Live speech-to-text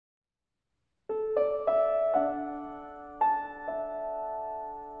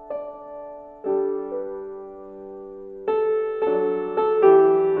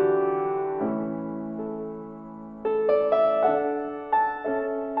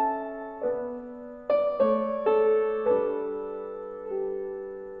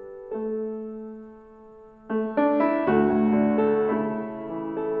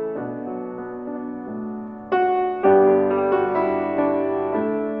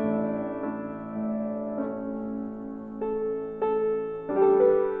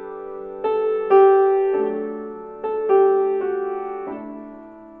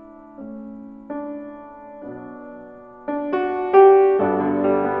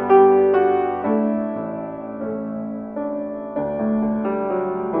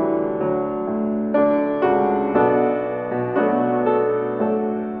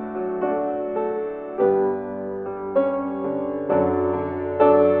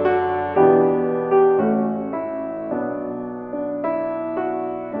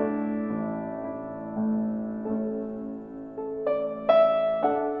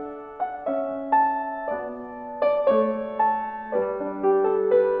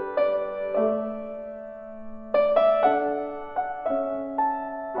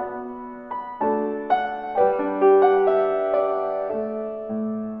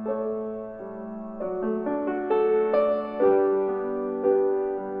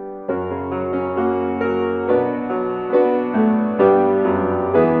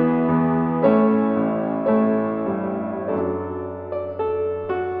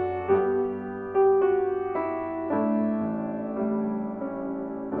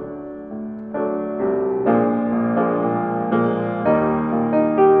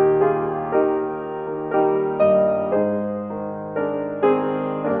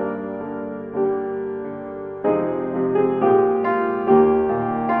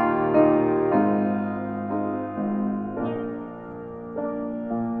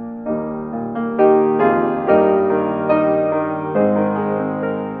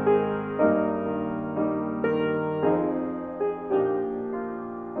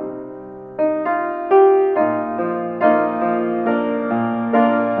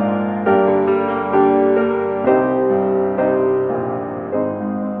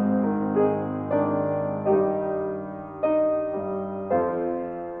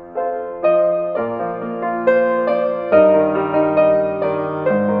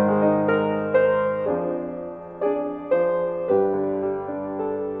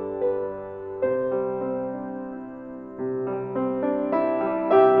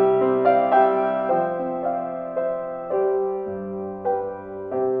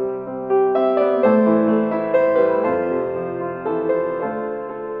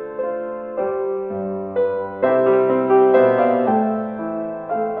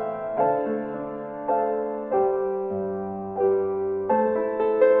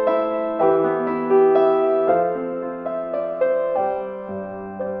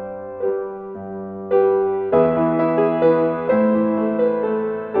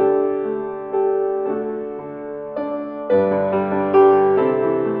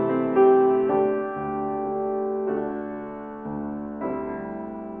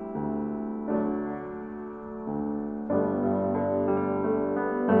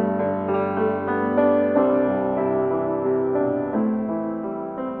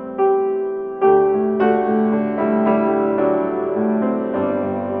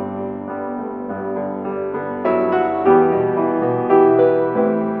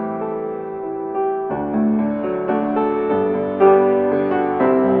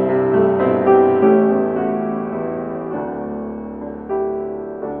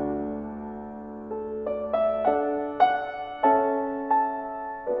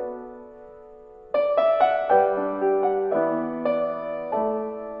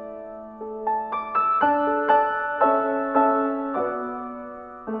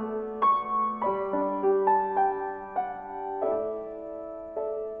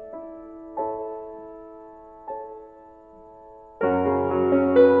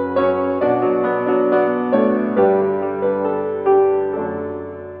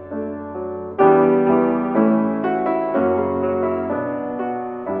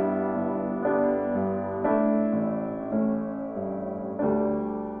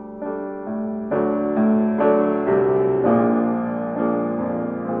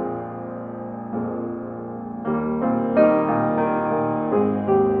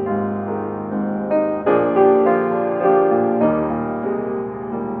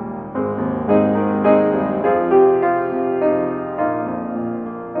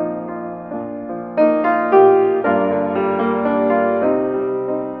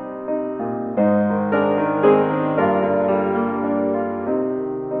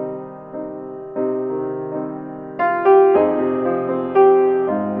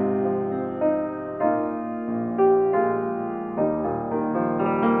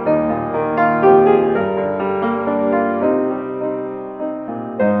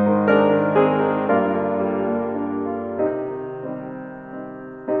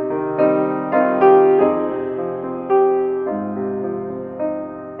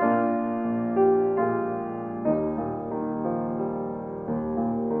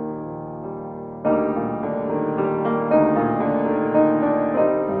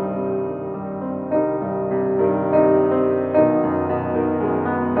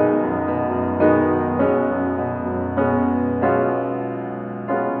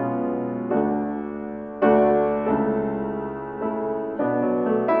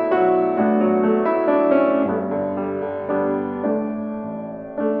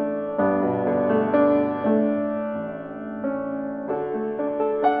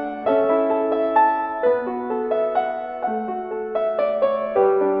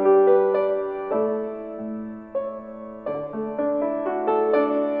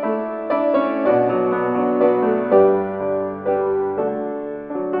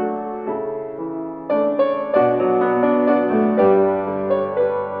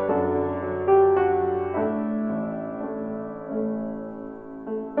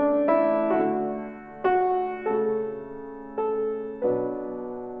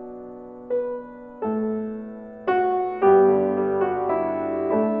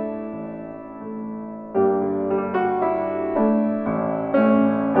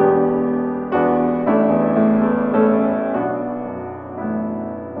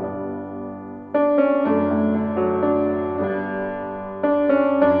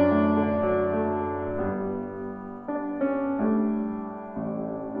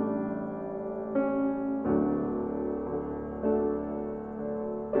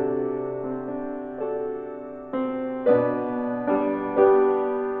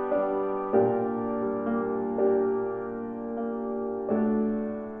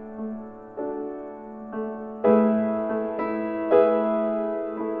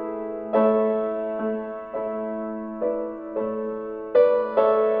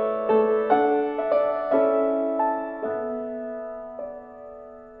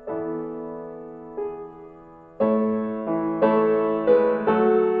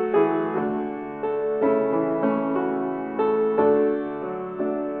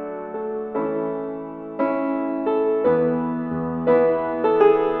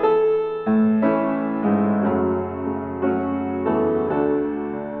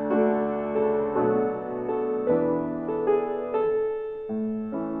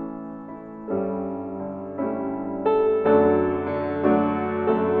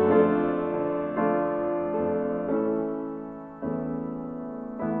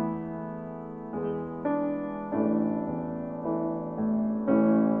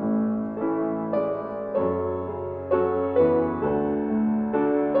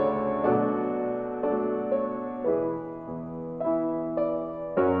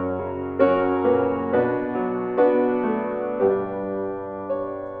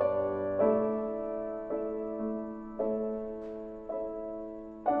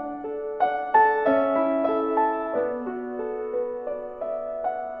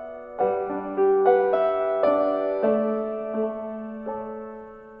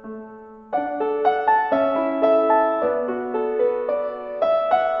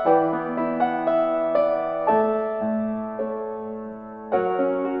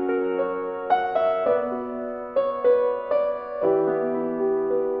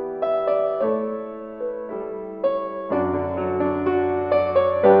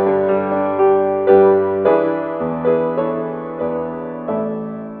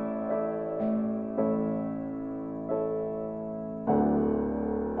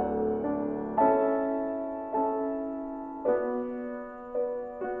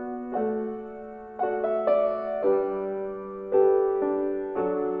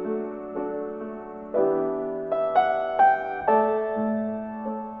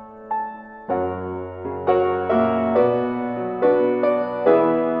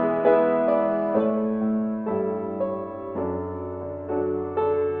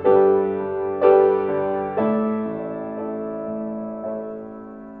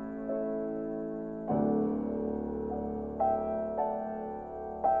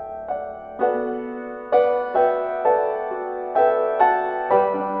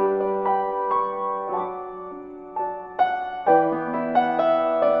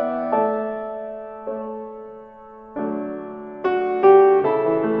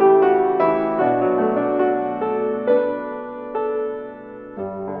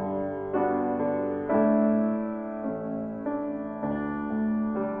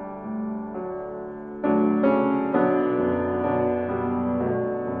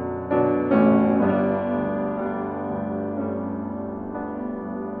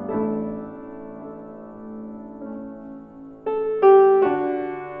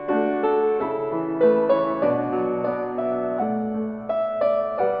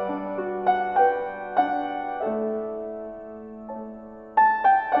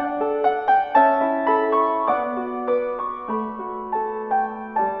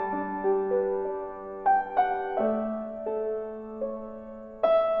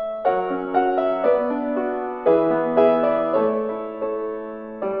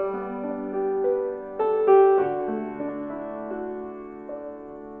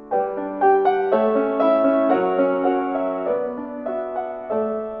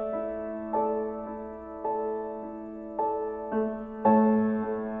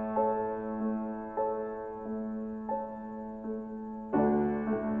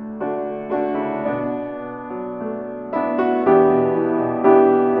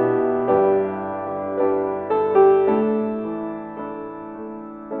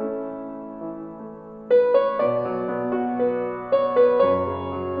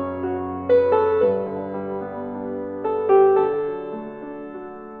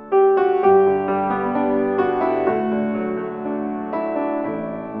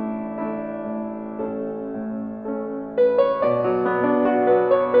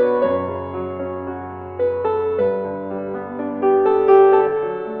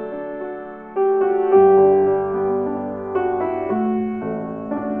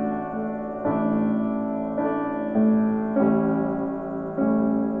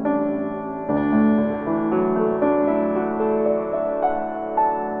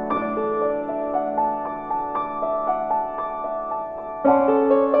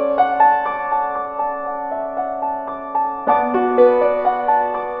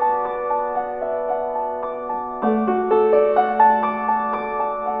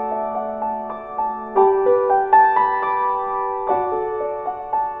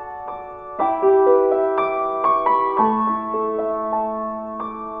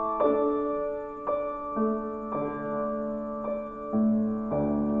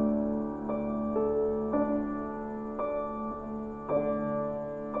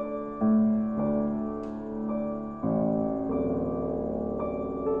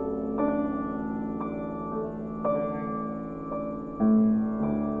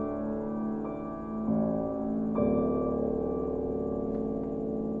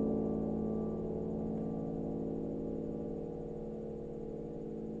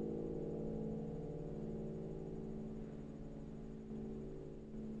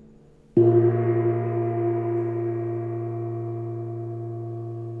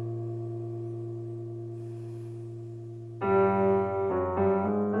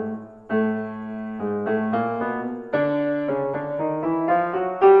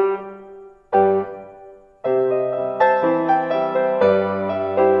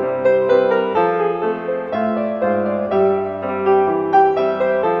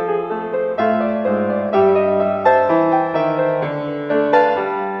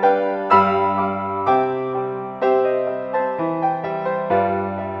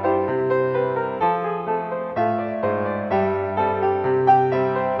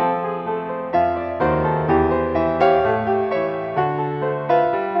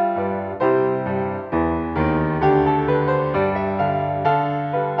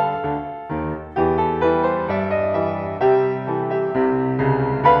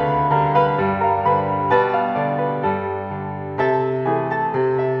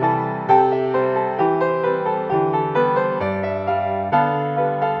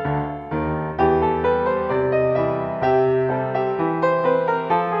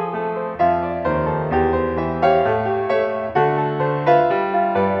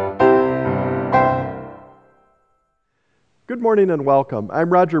Good morning and welcome.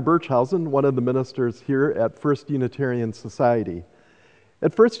 I'm Roger Birchhausen, one of the ministers here at First Unitarian Society.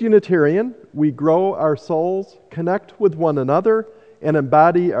 At First Unitarian, we grow our souls, connect with one another, and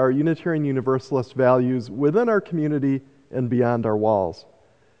embody our Unitarian Universalist values within our community and beyond our walls.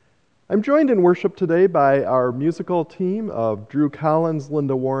 I'm joined in worship today by our musical team of Drew Collins,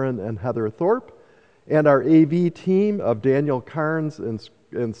 Linda Warren, and Heather Thorpe, and our AV team of Daniel Carnes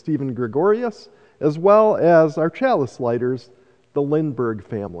and Stephen Gregorius, as well as our chalice lighters, the Lindbergh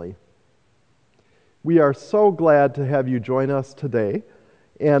family. We are so glad to have you join us today,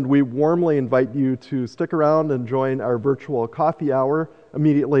 and we warmly invite you to stick around and join our virtual coffee hour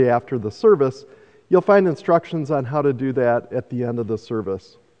immediately after the service. You'll find instructions on how to do that at the end of the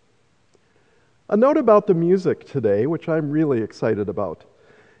service. A note about the music today, which I'm really excited about.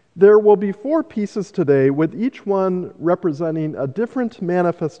 There will be 4 pieces today, with each one representing a different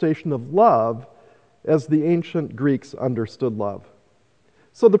manifestation of love as the ancient Greeks understood love.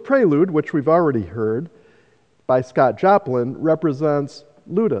 So the prelude, which we've already heard by Scott Joplin, represents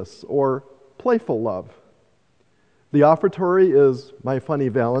ludus, or playful love. The offertory is My Funny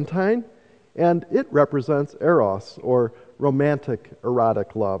Valentine, and it represents eros, or romantic,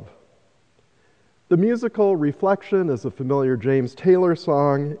 erotic love. The musical reflection is a familiar James Taylor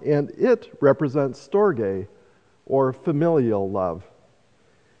song, and it represents storge, or familial love.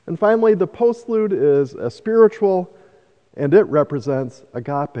 And finally, the postlude is a spiritual, and it represents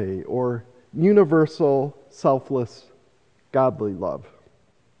agape, or universal, selfless, godly love.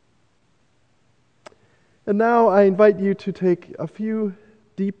 And now I invite you to take a few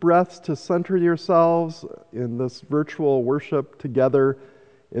deep breaths to center yourselves in this virtual worship together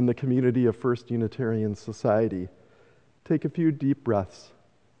in the community of First Unitarian Society. Take a few deep breaths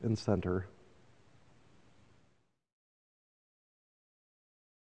and center.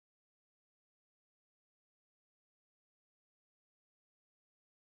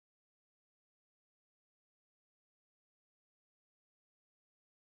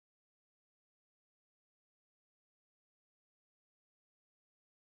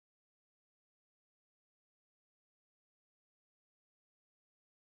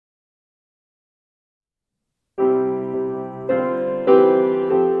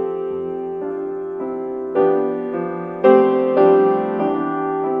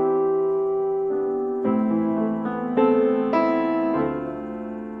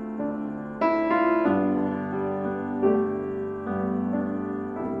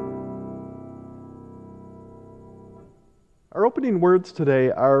 Our opening words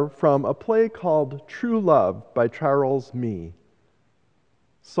today are from a play called True Love by Charles Mee.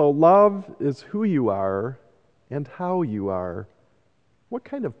 So love is who you are and how you are, what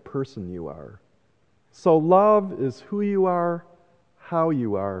kind of person you are. So love is who you are, how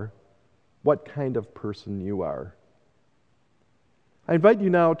you are, what kind of person you are. I invite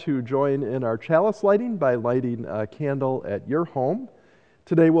you now to join in our chalice lighting by lighting a candle at your home.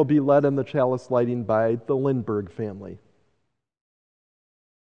 Today we'll be led in the chalice lighting by the Lindbergh family.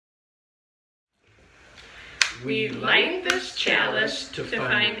 We light this chalice to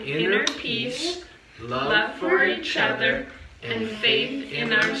find inner peace, love for each other, and faith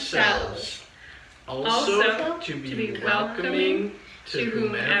in ourselves. Also, to be welcoming to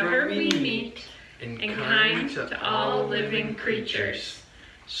whomever we meet, and kind to all living creatures.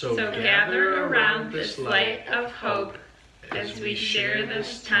 So gather around this light of hope as we share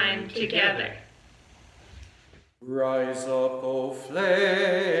this time together. Rise up, O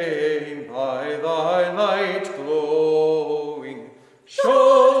flame, by thy light glowing.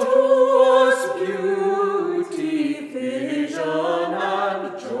 Show to us beauty, vision,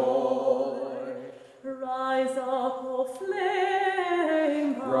 and joy. Rise up, O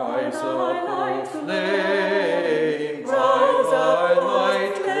flame, Rise up, O flame, by thy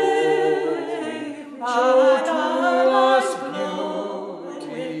light glowing. Show to us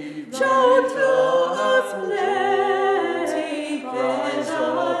beauty, show to us flame.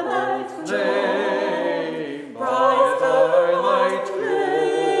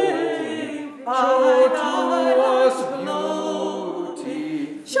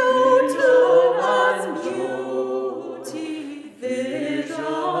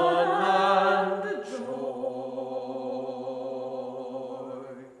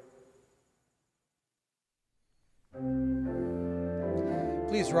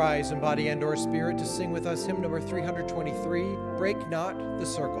 Please rise in body and/or spirit to sing with us hymn number 323, Break Not the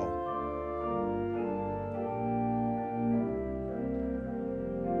Circle.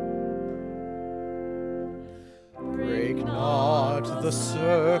 Break not the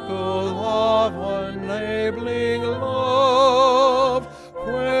circle of unlabeling love,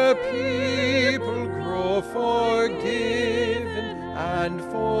 where people grow forgiven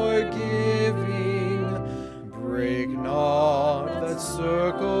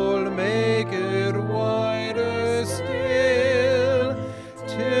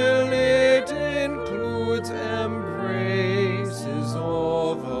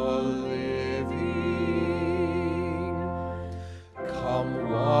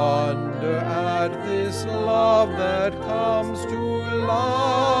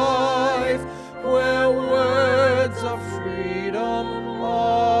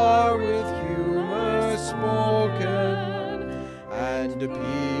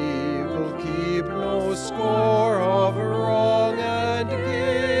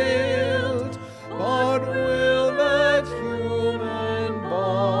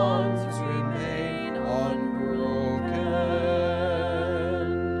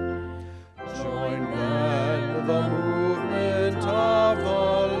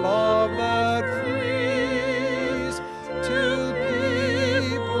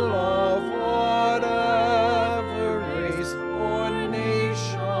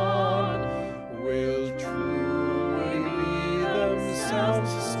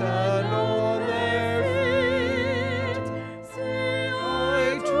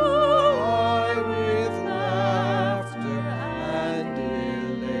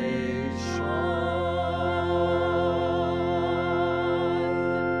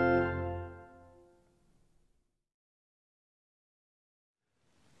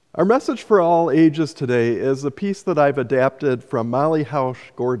Our message for all ages today is a piece that I've adapted from Molly Hausch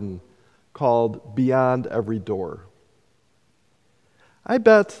Gordon called Beyond Every Door. I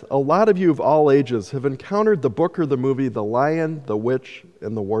bet a lot of you of all ages have encountered the book or the movie The Lion, the Witch,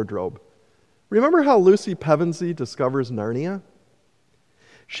 and the Wardrobe. Remember how Lucy Pevensey discovers Narnia?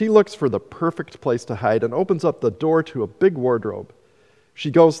 She looks for the perfect place to hide and opens up the door to a big wardrobe.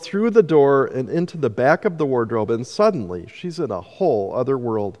 She goes through the door and into the back of the wardrobe, and suddenly she's in a whole other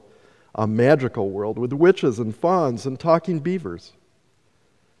world, a magical world with witches and fauns and talking beavers.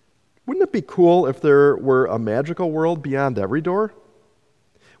 Wouldn't it be cool if there were a magical world beyond every door?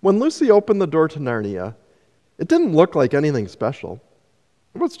 When Lucy opened the door to Narnia, it didn't look like anything special.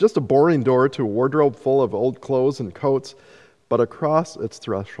 It was just a boring door to a wardrobe full of old clothes and coats, but across its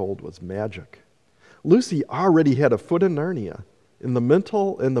threshold was magic. Lucy already had a foot in Narnia, in the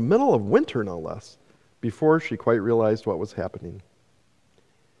middle of winter, no less, before she quite realized what was happening.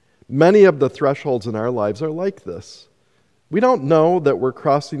 Many of the thresholds in our lives are like this. We don't know that we're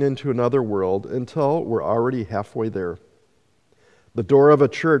crossing into another world until we're already halfway there. The door of a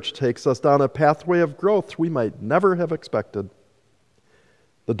church takes us down a pathway of growth we might never have expected.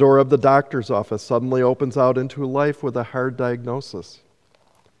 The door of the doctor's office suddenly opens out into life with a hard diagnosis.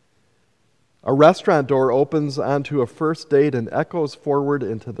 A restaurant door opens onto a first date and echoes forward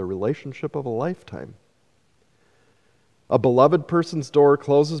into the relationship of a lifetime. A beloved person's door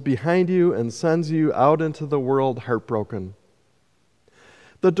closes behind you and sends you out into the world heartbroken.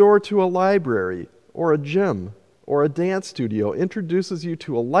 The door to a library or a gym or a dance studio introduces you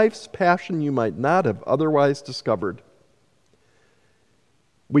to a life's passion you might not have otherwise discovered.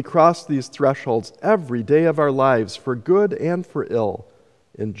 We cross these thresholds every day of our lives for good and for ill,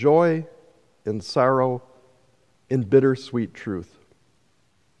 in joy, in sorrow, in bittersweet truth.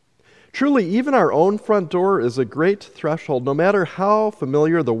 Truly, even our own front door is a great threshold, no matter how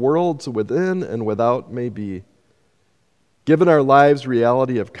familiar the worlds within and without may be. Given our lives'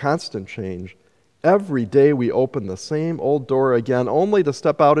 reality of constant change, every day we open the same old door again, only to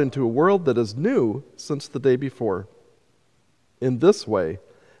step out into a world that is new since the day before. In this way,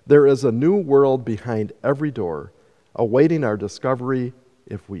 there is a new world behind every door, awaiting our discovery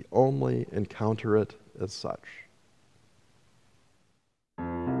if we only encounter it as such.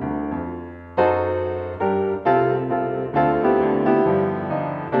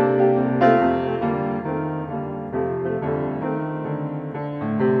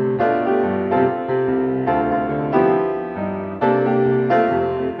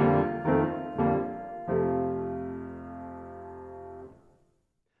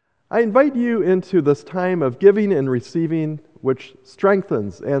 I invite you into this time of giving and receiving, which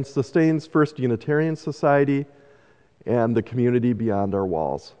strengthens and sustains First Unitarian Society and the community beyond our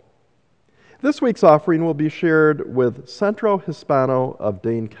walls. This week's offering will be shared with Centro Hispano of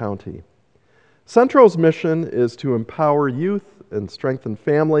Dane County. Centro's mission is to empower youth and strengthen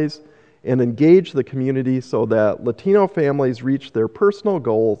families and engage the community so that Latino families reach their personal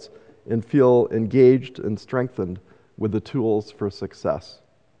goals and feel engaged and strengthened with the tools for success.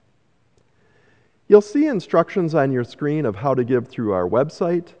 You'll see instructions on your screen of how to give through our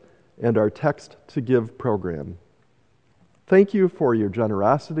website and our Text to Give program. Thank you for your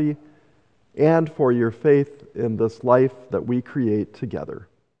generosity and for your faith in this life that we create together.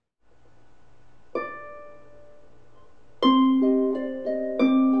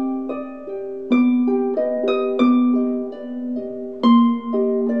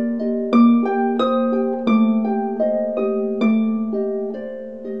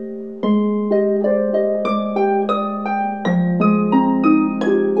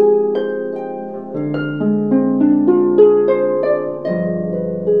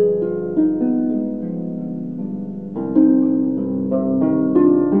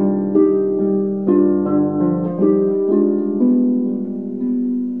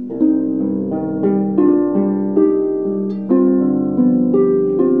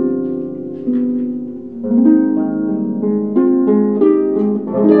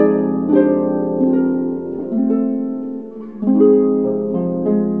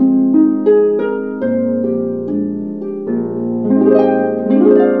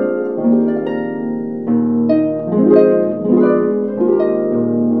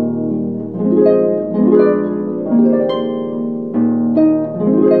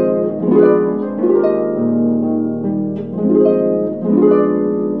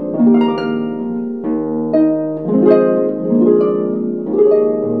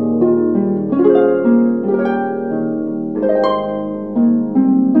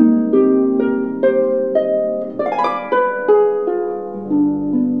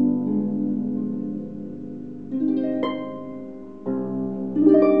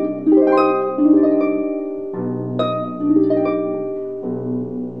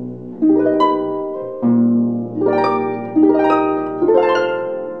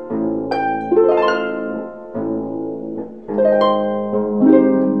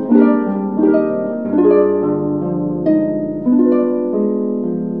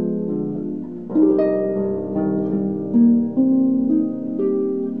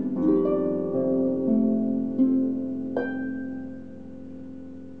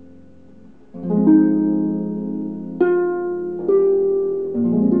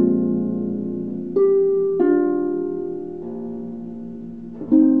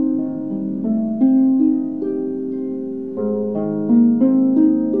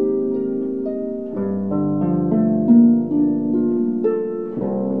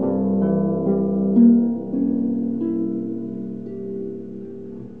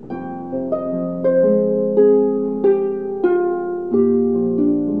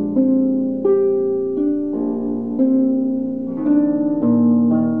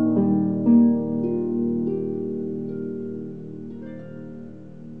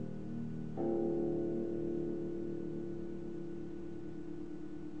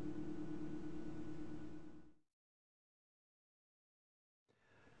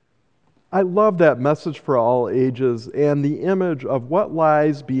 I love that message for all ages and the image of what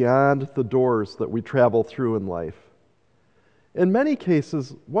lies beyond the doors that we travel through in life. In many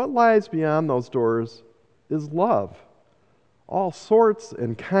cases, what lies beyond those doors is love. All sorts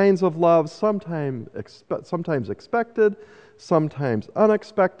and kinds of love, sometimes expected, sometimes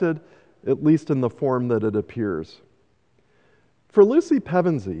unexpected, at least in the form that it appears. For Lucy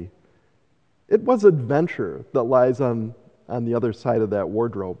Pevensey, it was adventure that lies on the other side of that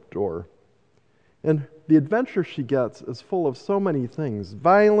wardrobe door. And the adventure she gets is full of so many things: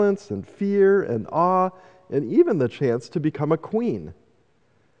 violence and fear and awe, and even the chance to become a queen.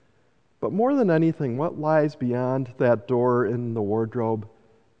 But more than anything, what lies beyond that door in the wardrobe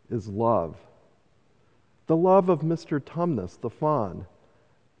is love. The love of Mr. Tumnus, the fawn.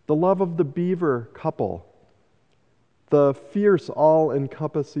 The love of the beaver couple. The fierce,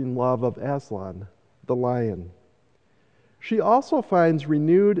 all-encompassing love of Aslan, the lion. She also finds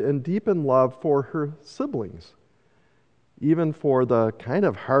renewed and deepened love for her siblings, even for the kind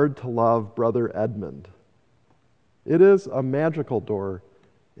of hard-to-love brother Edmund. It is a magical door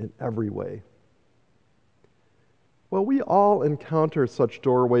in every way. Well, we all encounter such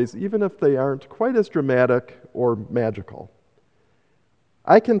doorways, even if they aren't quite as dramatic or magical.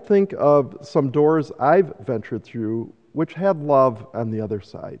 I can think of some doors I've ventured through which had love on the other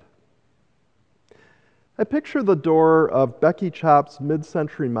side. I picture the door of Becky Chop's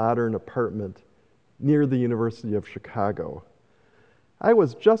mid-century modern apartment near the University of Chicago. I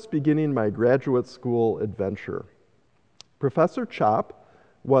was just beginning my graduate school adventure. Professor Chop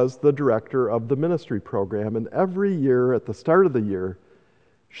was the director of the ministry program, and every year at the start of the year,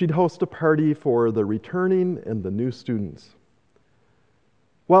 she'd host a party for the returning and the new students.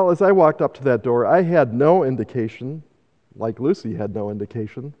 Well, as I walked up to that door, I had no indication, like Lucy had no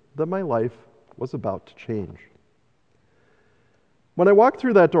indication, that my life was about to change. When I walked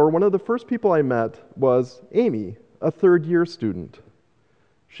through that door, one of the first people I met was Amy, a third-year student.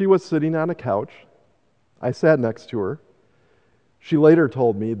 She was sitting on a couch. I sat next to her. She later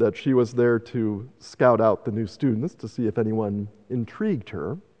told me that she was there to scout out the new students to see if anyone intrigued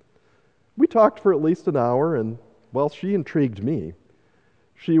her. We talked for at least an hour, and, well, she intrigued me.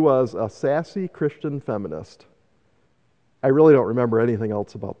 She was a sassy Christian feminist. I really don't remember anything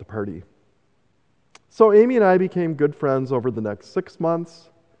else about the party. So Amy and I became good friends over the next 6 months.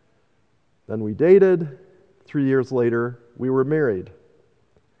 Then we dated. 3 years later, we were married.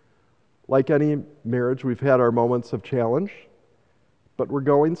 Like any marriage, we've had our moments of challenge, but we're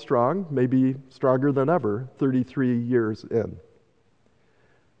going strong, maybe stronger than ever, 33 years in.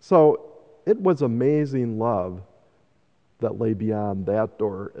 So it was amazing love that lay beyond that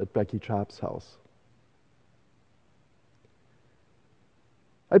door at Becky Chop's house.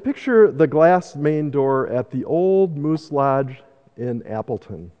 I picture the glass main door at the old Moose Lodge in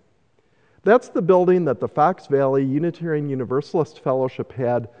Appleton. That's the building that the Fox Valley Unitarian Universalist Fellowship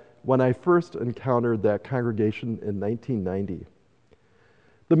had when I first encountered that congregation in 1990.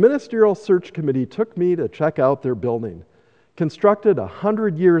 The Ministerial Search Committee took me to check out their building. Constructed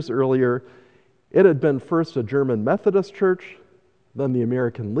 100 years earlier, it had been first a German Methodist church, then the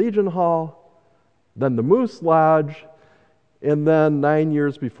American Legion Hall, then the Moose Lodge, and then 9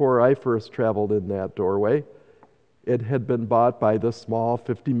 years before I first traveled in that doorway, it had been bought by this small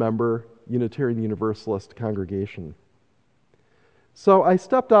 50-member Unitarian Universalist congregation. So I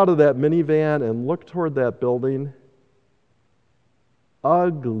stepped out of that minivan and looked toward that building.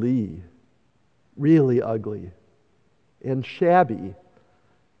 Ugly, really ugly, and shabby.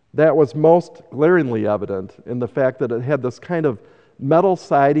 That was most glaringly evident in the fact that it had this kind of metal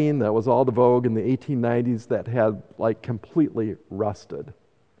siding that was all the vogue in the 1890s that had like completely rusted.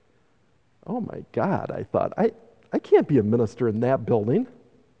 Oh my God, I thought, I can't be a minister in that building.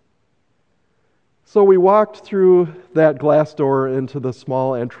 So we walked through that glass door into the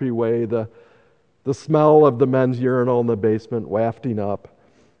small entryway, the smell of the men's urinal in the basement wafting up.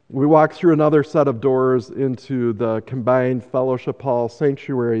 We walked through another set of doors into the combined fellowship hall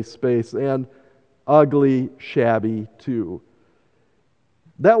sanctuary space, and ugly, shabby too.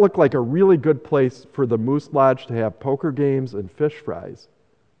 That looked like a really good place for the Moose Lodge to have poker games and fish fries,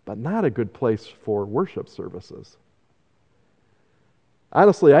 but not a good place for worship services.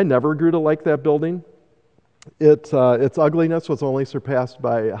 Honestly, I never grew to like that building. Its ugliness was only surpassed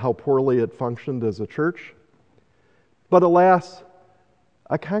by how poorly it functioned as a church. But alas,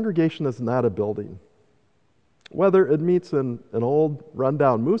 a congregation is not a building. Whether it meets in an old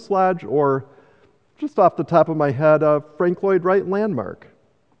rundown Moose Lodge or, just off the top of my head, a Frank Lloyd Wright landmark.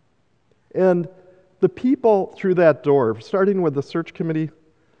 And the people through that door, starting with the search committee,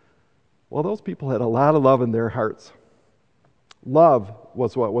 well, those people had a lot of love in their hearts. Love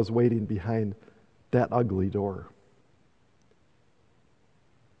was what was waiting behind that ugly door.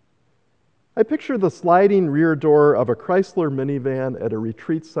 I picture the sliding rear door of a Chrysler minivan at a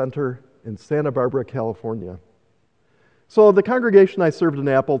retreat center in Santa Barbara, California. So the congregation I served in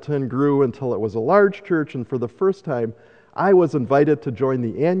Appleton grew until it was a large church, and for the first time, I was invited to join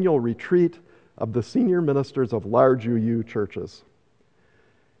the annual retreat of the senior ministers of large UU churches.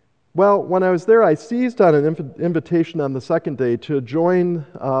 Well, when I was there, I seized on an invitation on the second day to join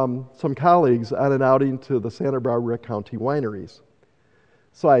some colleagues on an outing to the Santa Barbara County wineries.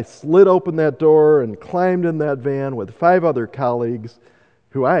 So I slid open that door and climbed in that van with 5 other colleagues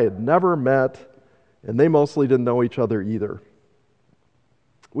who I had never met, and they mostly didn't know each other either.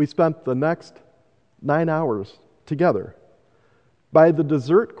 We spent the next 9 hours together. By the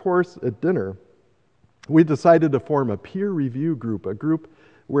dessert course at dinner, we decided to form a peer review group, a group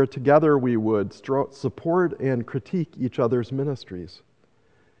where together we would support and critique each other's ministries.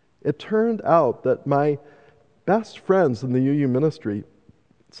 It turned out that my best friends in the UU ministry,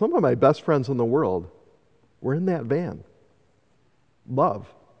 some of my best friends in the world, were in that van. Love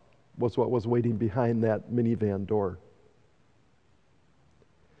was what was waiting behind that minivan door.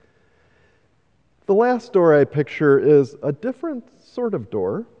 The last door I picture is a different sort of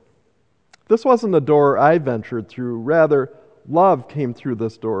door. This wasn't a door I ventured through, rather, love came through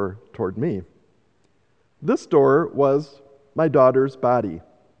this door toward me. This door was my daughter's body.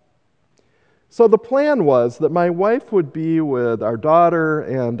 So the plan was that my wife would be with our daughter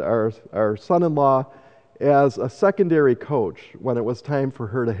and our son-in-law as a secondary coach when it was time for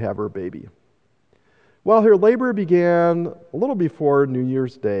her to have her baby. Well, her labor began a little before New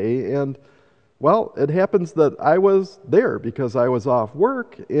Year's Day, and well, it happens that I was there because I was off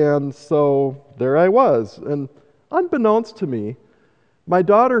work, and so there I was. And unbeknownst to me, my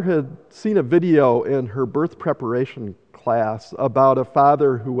daughter had seen a video in her birth preparation class about a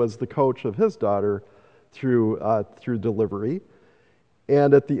father who was the coach of his daughter through delivery.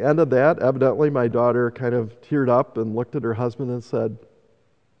 And at the end of that, evidently my daughter kind of teared up and looked at her husband and said,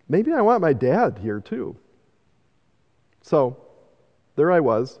 "Maybe I want my dad here too." So there I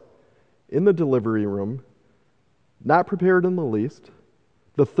was in the delivery room, not prepared in the least,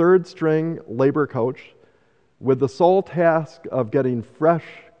 the third string labor coach with the sole task of getting fresh,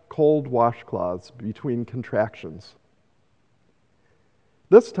 cold washcloths between contractions.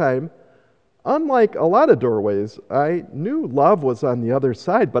 This time, unlike a lot of doorways, I knew love was on the other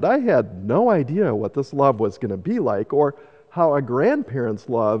side, but I had no idea what this love was going to be like or how a grandparent's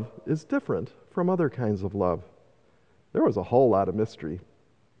love is different from other kinds of love. There was a whole lot of mystery.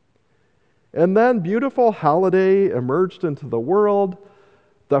 And then beautiful holiday emerged into the world,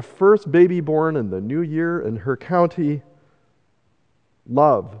 the first baby born in the new year in her county.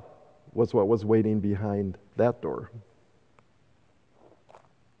 Love was what was waiting behind that door.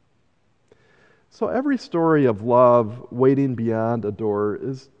 So every story of love waiting beyond a door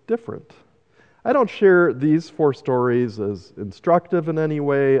is different. I don't share these 4 stories as instructive in any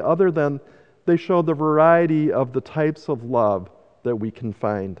way other than they show the variety of the types of love that we can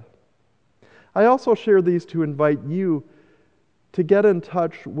find. I also share these to invite you to get in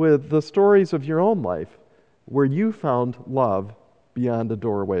touch with the stories of your own life where you found love beyond a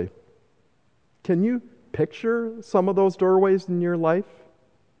doorway. Can you picture some of those doorways in your life?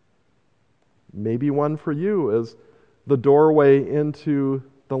 Maybe one for you is the doorway into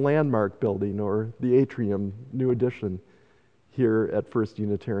the Landmark building or the Atrium, new addition here at First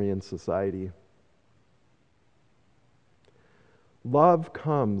Unitarian Society. Love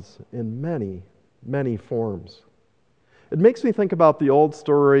comes in many, many forms. It makes me think about the old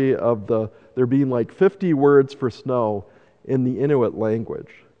story of there being like 50 words for snow in the Inuit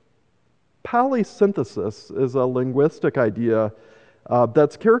language. Polysynthesis is a linguistic idea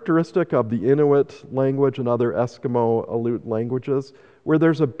that's characteristic of the Inuit language and other Eskimo Aleut languages, where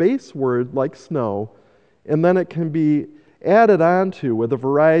there's a base word like snow, and then it can be added onto with a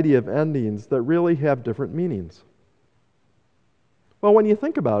variety of endings that really have different meanings. Well, when you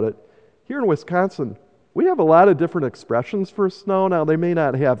think about it, here in Wisconsin, we have a lot of different expressions for snow. Now, they may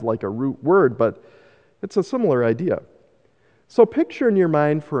not have like a root word, but it's a similar idea. So picture in your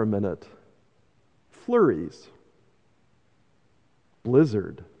mind for a minute flurries,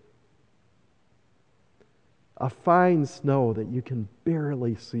 blizzard, a fine snow that you can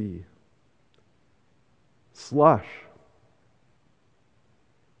barely see, slush,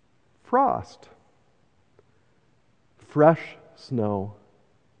 frost, fresh snow,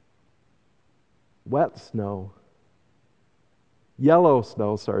 wet snow, yellow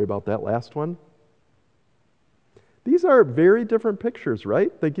snow, sorry about that last one. These are very different pictures,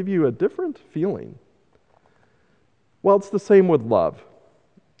 right? They give you a different feeling. Well, it's the same with love.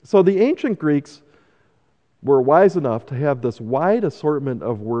 So the ancient Greeks were wise enough to have this wide assortment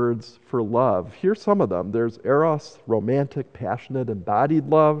of words for love. Here's some of them. There's eros, romantic, passionate, embodied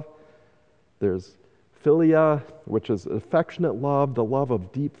love. There's philia, which is affectionate love, the love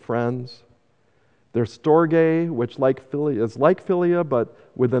of deep friends. There's storge, which is like philia, but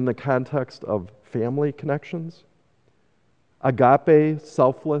within the context of family connections. Agape,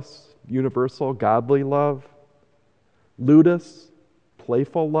 selfless, universal, godly love. Ludus,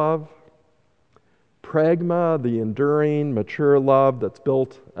 playful love. Pragma, the enduring, mature love that's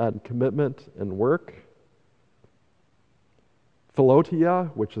built on commitment and work.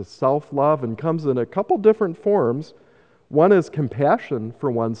 Philotia, which is self-love and comes in a couple different forms. One is compassion for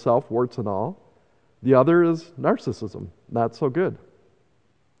oneself, warts and all. The other is narcissism, not so good.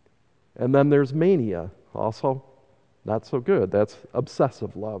 And then there's mania, also not so good. That's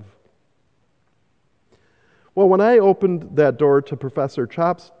obsessive love. Well, when I opened that door to Professor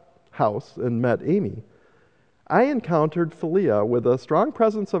Chop's house and met Amy, I encountered philia with a strong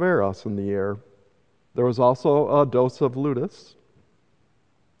presence of eros in the air. There was also a dose of ludus.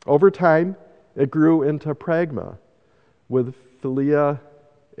 Over time, it grew into pragma with philia,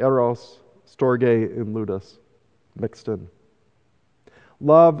 eros, storge, and ludus mixed in.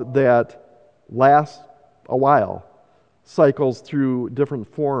 Love that lasts a while, cycles through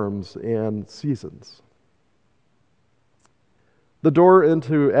different forms and seasons. The door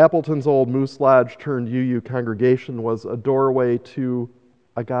into Appleton's old Moose Lodge turned UU congregation was a doorway to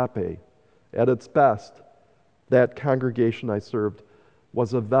agape. At its best, that congregation I served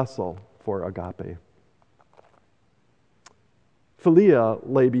was a vessel for agape. Philia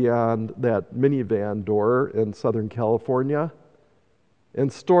lay beyond that minivan door in Southern California, and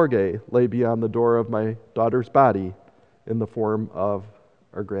storge lay beyond the door of my daughter's body in the form of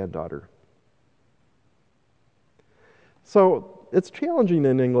our granddaughter. So it's challenging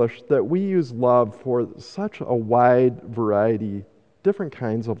in English that we use love for such a wide variety, different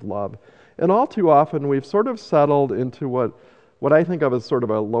kinds of love. And all too often we've sort of settled into what I think of as sort of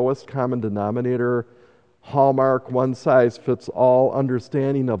a lowest common denominator, hallmark, one-size-fits-all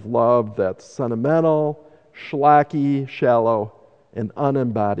understanding of love that's sentimental, schlocky, shallow, and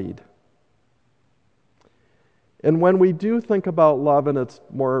unembodied. And when we do think about love in its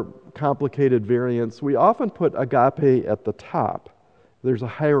more complicated variants, we often put agape at the top. There's a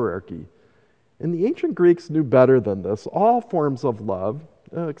hierarchy. And the ancient Greeks knew better than this. All forms of love,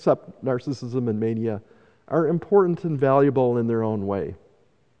 except narcissism and mania, are important and valuable in their own way.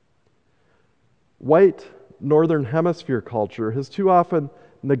 White Northern Hemisphere culture has too often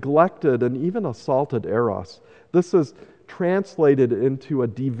neglected and even assaulted eros. This is translated into a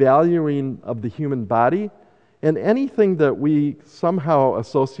devaluing of the human body and anything that we somehow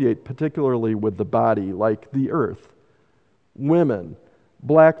associate particularly with the body, like the earth, women,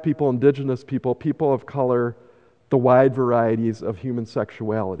 black people, indigenous people, people of color, the wide varieties of human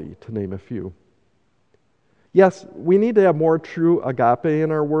sexuality, to name a few. Yes, we need to have more true agape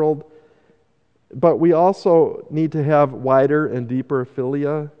in our world, but we also need to have wider and deeper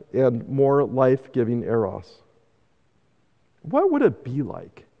philia and more life-giving eros. What would it be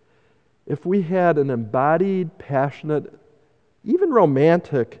like if we had an embodied, passionate, even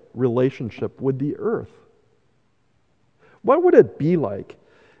romantic relationship with the earth? What would it be like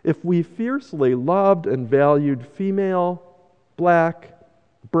if we fiercely loved and valued female, black,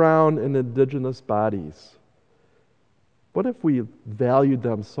 brown, and indigenous bodies? What if we valued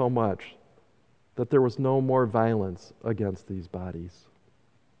them so much that there was no more violence against these bodies?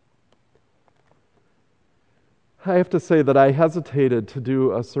 I have to say that I hesitated to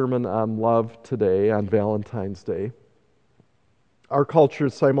do a sermon on love today, on Valentine's Day. Our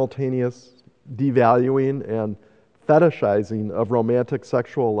culture's simultaneous devaluing and fetishizing of romantic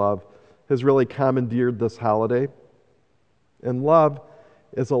sexual love has really commandeered this holiday. And love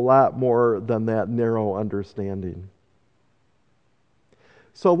is a lot more than that narrow understanding.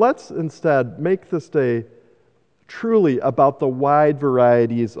 So let's instead make this day truly about the wide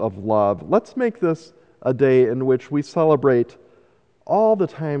varieties of love. Let's make this a day in which we celebrate all the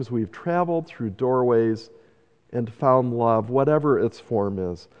times we've traveled through doorways and found love, whatever its form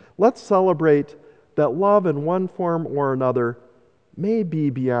is. Let's celebrate that love in one form or another may be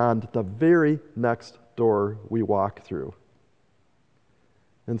beyond the very next door we walk through.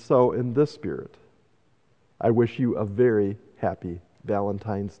 And so, in this spirit, I wish you a very happy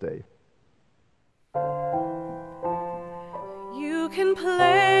Valentine's Day. You can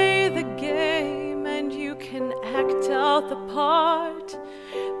play the game and you can act out the part,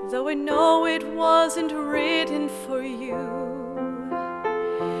 though I know it wasn't written for you.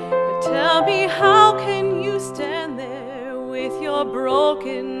 But tell me, how can you stand there with your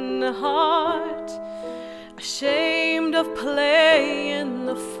broken heart, ashamed of playing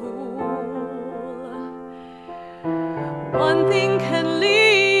the fool? One thing can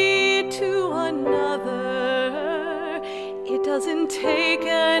lead to another. It doesn't take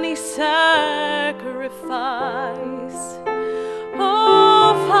any sacrifice.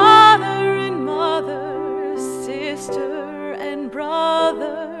 Oh, father and mother, sister and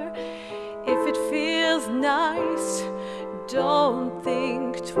brother, if it feels nice, don't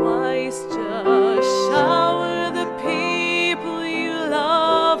think twice. Just shower the people you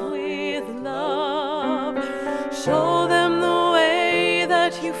love with love. Show them the way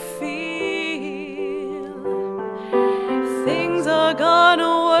that you feel. Things are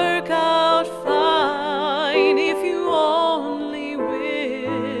gonna work out fine if you only will.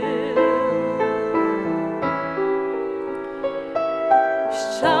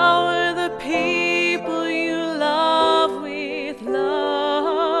 Shower the people you love with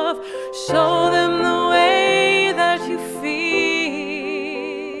love. Show them the way that you feel.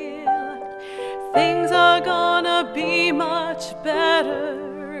 Things are gonna be much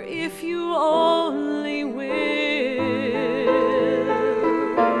better if you only will.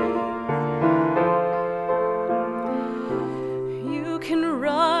 You can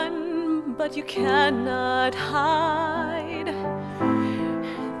run, but you cannot hide.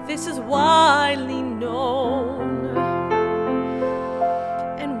 This is widely known.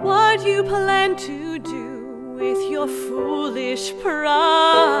 And what you plan to do with your foolish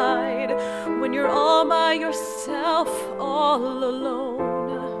pride when you're all by yourself, all alone.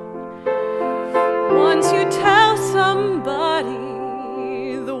 Once you tell somebody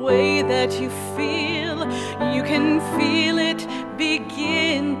the way that you feel, you can feel it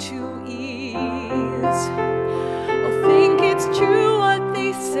begin to ease. Oh, think it's true what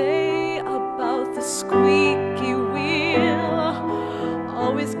they say about the squeaky wheel,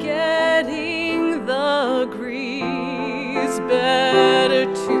 always getting the grease. Better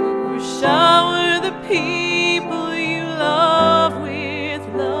to shower the people you love with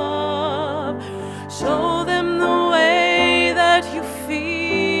love. Show them the way that you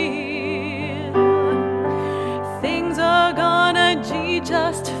feel. Things are gonna be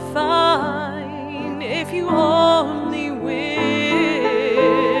just fine if you only will.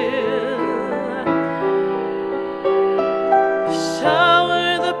 Shower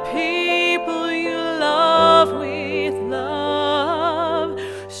the people you love with love.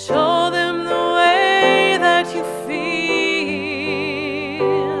 Show them the way that you feel.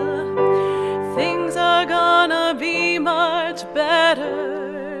 Things are gonna be much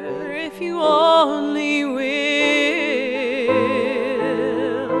better if you only will.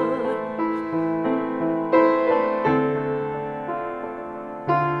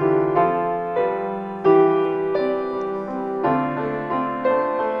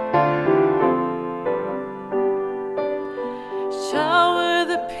 Shower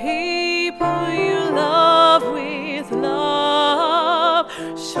the people you love with love.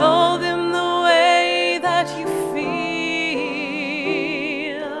 Show them the way that you feel.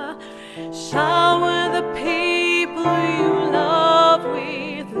 Shower the people you love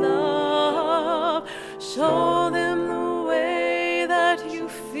with love. Show them the way that you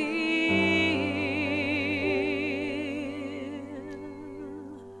feel.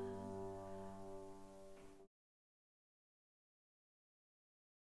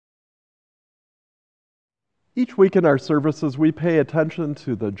 Each week in our services, we pay attention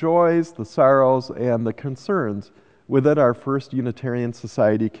to the joys, the sorrows, and the concerns within our First Unitarian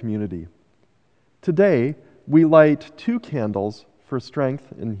Society community. Today, we light 2 candles for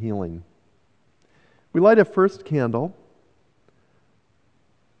strength and healing. We light a first candle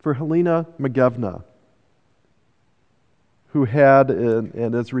for Helena Magevna, who had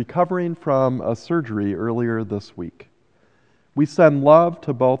and is recovering from a surgery earlier this week. We send love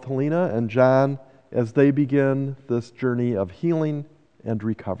to both Helena and John as they begin this journey of healing and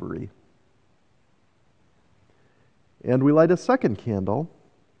recovery. And we light a second candle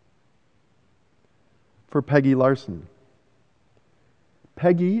for Peggy Larson.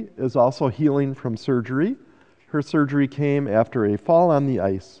 Peggy is also healing from surgery. Her surgery came after a fall on the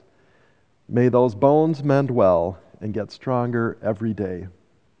ice. May those bones mend well and get stronger every day.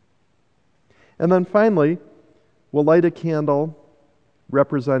 And then finally, we'll light a candle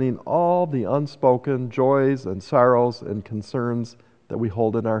representing all the unspoken joys and sorrows and concerns that we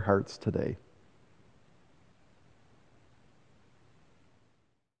hold in our hearts today.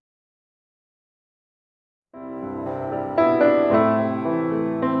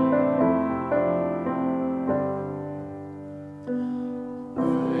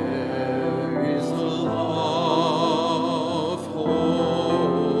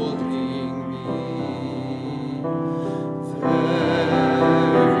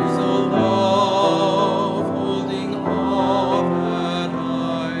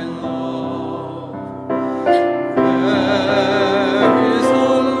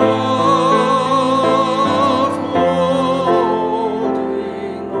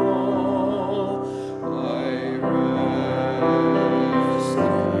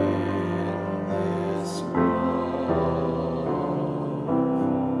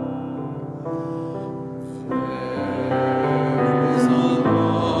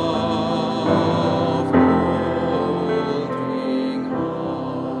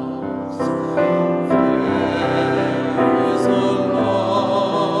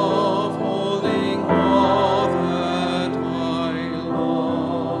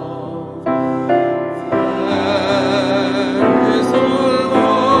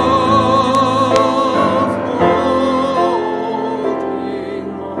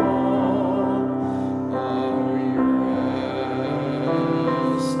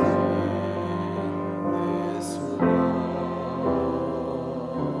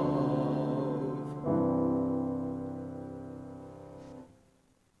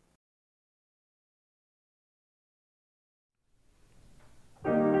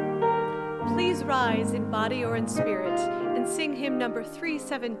 rise in body or in spirit and sing hymn number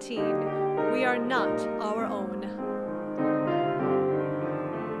 317, We Are Not Our Own.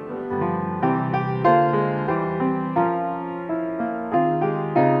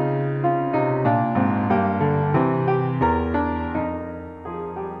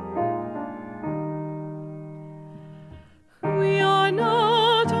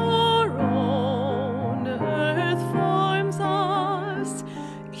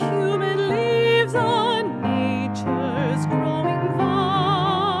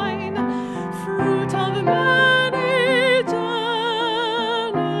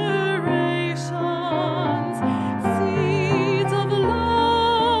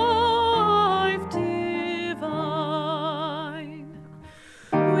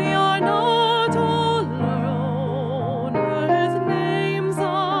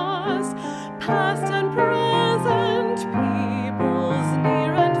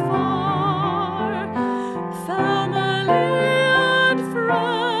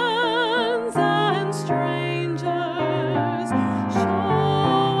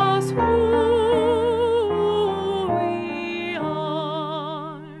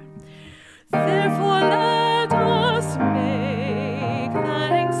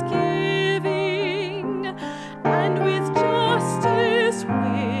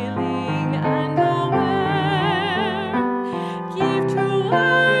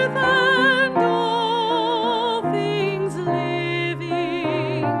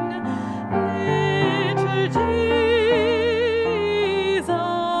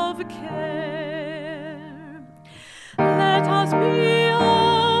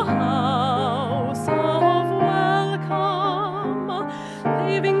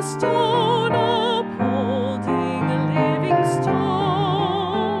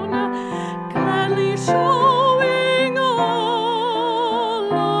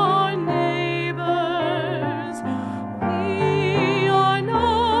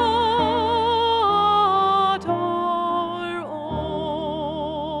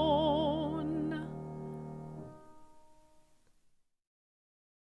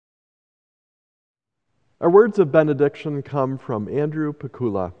 Our words of benediction come from Andrew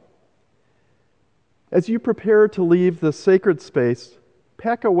Pikula. As you prepare to leave this sacred space,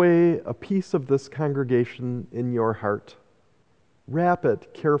 pack away a piece of this congregation in your heart. Wrap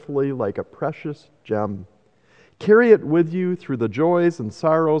it carefully like a precious gem. Carry it with you through the joys and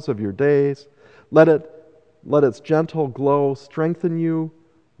sorrows of your days. Let its gentle glow strengthen you,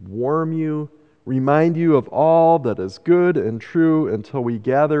 warm you, remind you of all that is good and true until we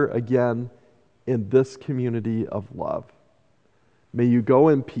gather again in this community of love. May you go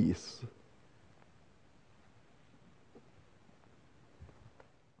in peace.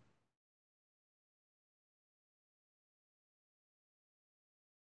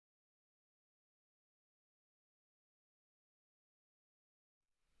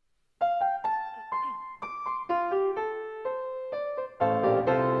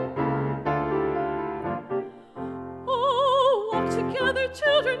 Together,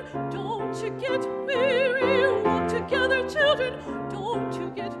 children, don't you get weary. Walk together, children, don't you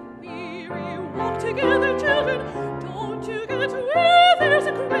get weary. Walk together, children, don't you get weary. There's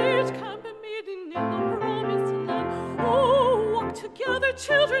a great camp meeting in the promised land. Oh, walk together,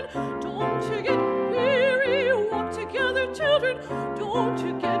 children, don't you get weary. Walk together, children, don't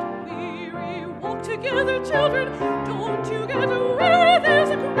you get weary. Walk together, children, don't you get weary. There's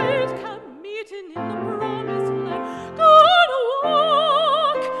a great camp meeting in the promised land. Gonna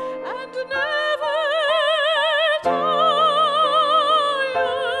walk and never tire.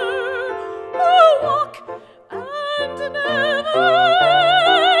 Oh, walk and never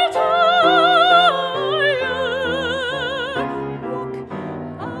tire.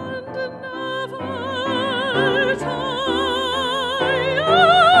 Walk and never tire.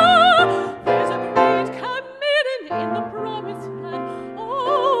 There's a great camp meeting in the promised land.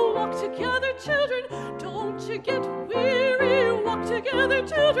 Oh, walk together, children, don't you get weary. Walk together,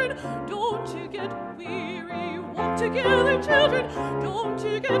 children, don't you get weary. Walk together, children, don't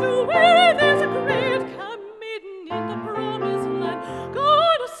you get weary. There's a great camp meeting in the promised land.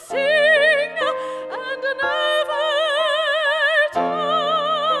 Gonna sing and never tire.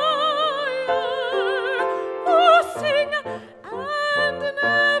 Oh, sing and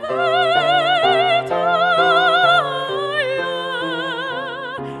never tire.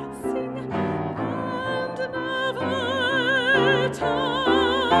 Sing and never tire.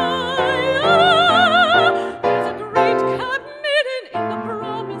 There's a great camp meeting in the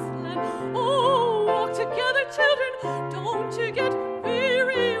promised land. Oh, walk together, children, don't you get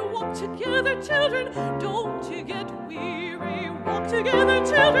weary. Walk together, children, don't you get weary. Walk together,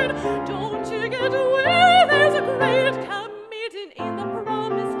 children. children, don't you get weary, there's a great camp meeting in the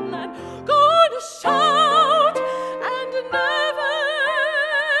promised land. Gonna shout and never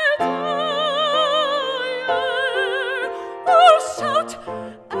tire. Oh, shout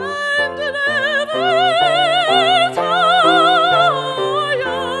and never tire.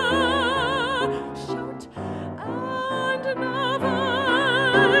 Shout and never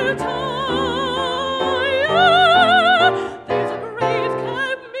tire. There's a great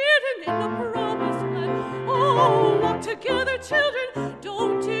camp meeting in the promised land. Oh, walk together, children,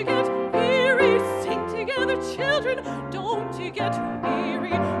 don't you get weary. Sing together, children, don't you get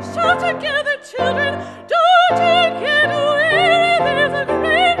weary. Shout together, children,